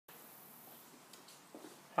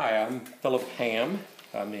Hi, I'm Philip Ham.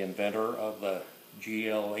 I'm the inventor of the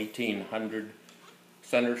GL 1800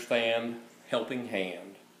 center stand helping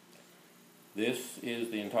hand. This is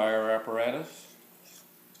the entire apparatus.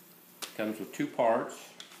 It comes with two parts,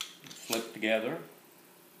 slip together.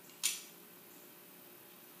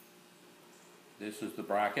 This is the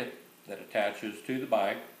bracket that attaches to the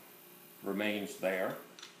bike, remains there.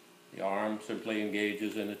 The arm simply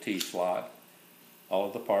engages in a T-slot. All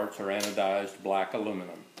of the parts are anodized black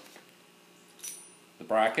aluminum. The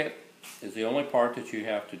bracket is the only part that you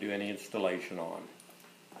have to do any installation on.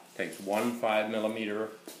 It takes one 5mm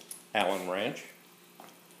Allen wrench.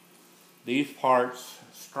 These parts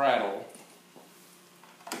straddle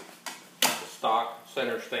the stock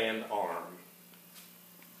center stand arm.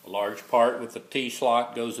 A large part with the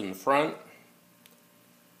T-slot goes in the front,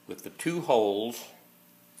 with the two holes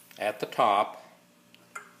at the top,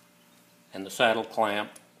 and the saddle clamp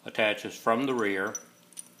attaches from the rear,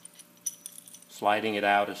 sliding it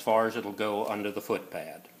out as far as it'll go under the foot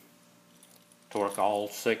pad. Torque all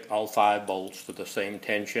 5 bolts to the same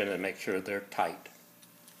tension and make sure they're tight.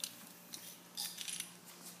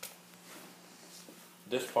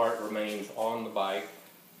 This part remains on the bike,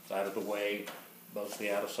 it's out of the way, mostly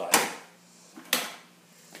out of sight.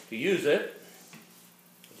 To use it,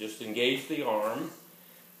 just engage the arm.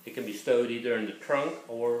 It can be stowed either in the trunk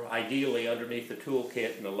or ideally underneath the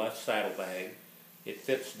toolkit in the left saddlebag. It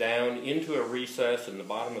fits down into a recess in the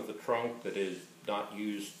bottom of the trunk that is not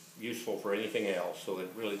useful for anything else, so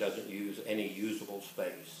it really doesn't use any usable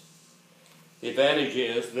space. The advantage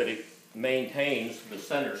is that it maintains the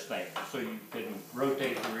center stand, so you can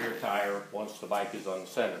rotate the rear tire once the bike is on the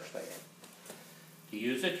center stand. To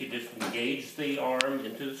use it, you just engage the arm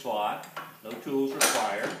into the slot, no tools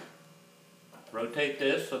required. Rotate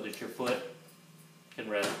this so that your foot can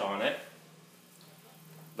rest on it.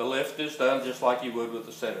 The lift is done just like you would with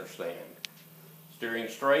the center stand. Steering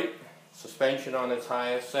straight, suspension on its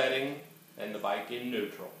highest setting, and the bike in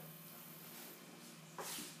neutral.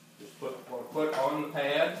 Just put one foot on the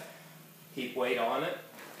pad, keep weight on it,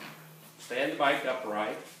 stand the bike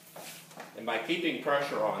upright, and by keeping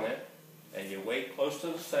pressure on it, and your weight close to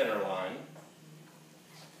the center line,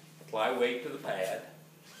 apply weight to the pad.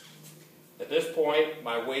 At this point,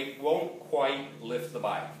 my weight won't quite lift the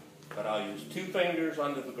bike, but I'll use 2 fingers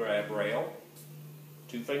under the grab rail,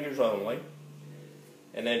 2 fingers only,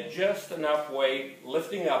 and then just enough weight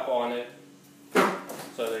lifting up on it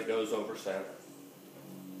so that it goes over center.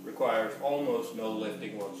 Requires almost no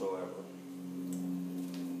lifting whatsoever.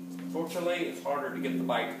 Fortunately, it's harder to get the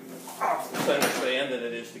bike off the center stand than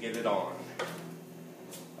it is to get it on.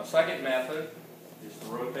 A second method is to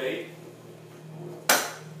rotate.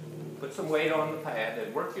 Put some weight on the pad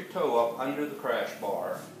and work your toe up under the crash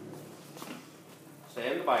bar.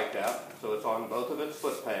 Stand the bike up so it's on both of its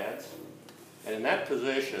foot pads. And in that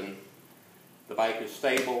position, the bike is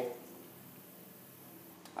stable.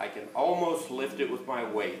 I can almost lift it with my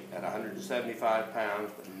weight at 175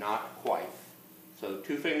 pounds, but not quite. So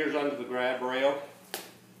 2 fingers under the grab rail.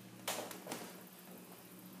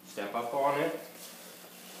 Step up on it.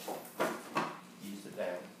 Ease it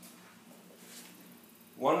down.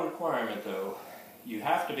 One requirement though, you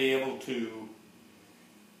have to be able to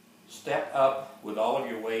step up with all of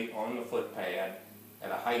your weight on the foot pad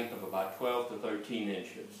at a height of about 12 to 13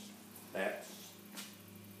 inches. That's,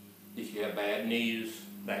 if you have bad knees,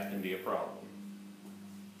 that can be a problem.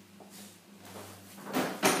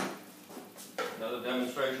 Another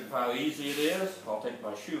demonstration of how easy it is, I'll take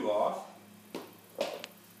my shoe off.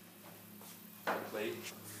 Simply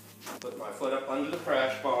put my foot up under the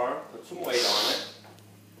crash bar, put some weight on it.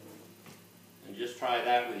 And just try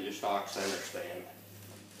that with your stock center stand.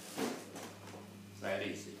 It's that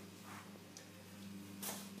easy.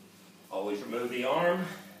 Always remove the arm,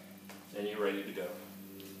 then you're ready to go.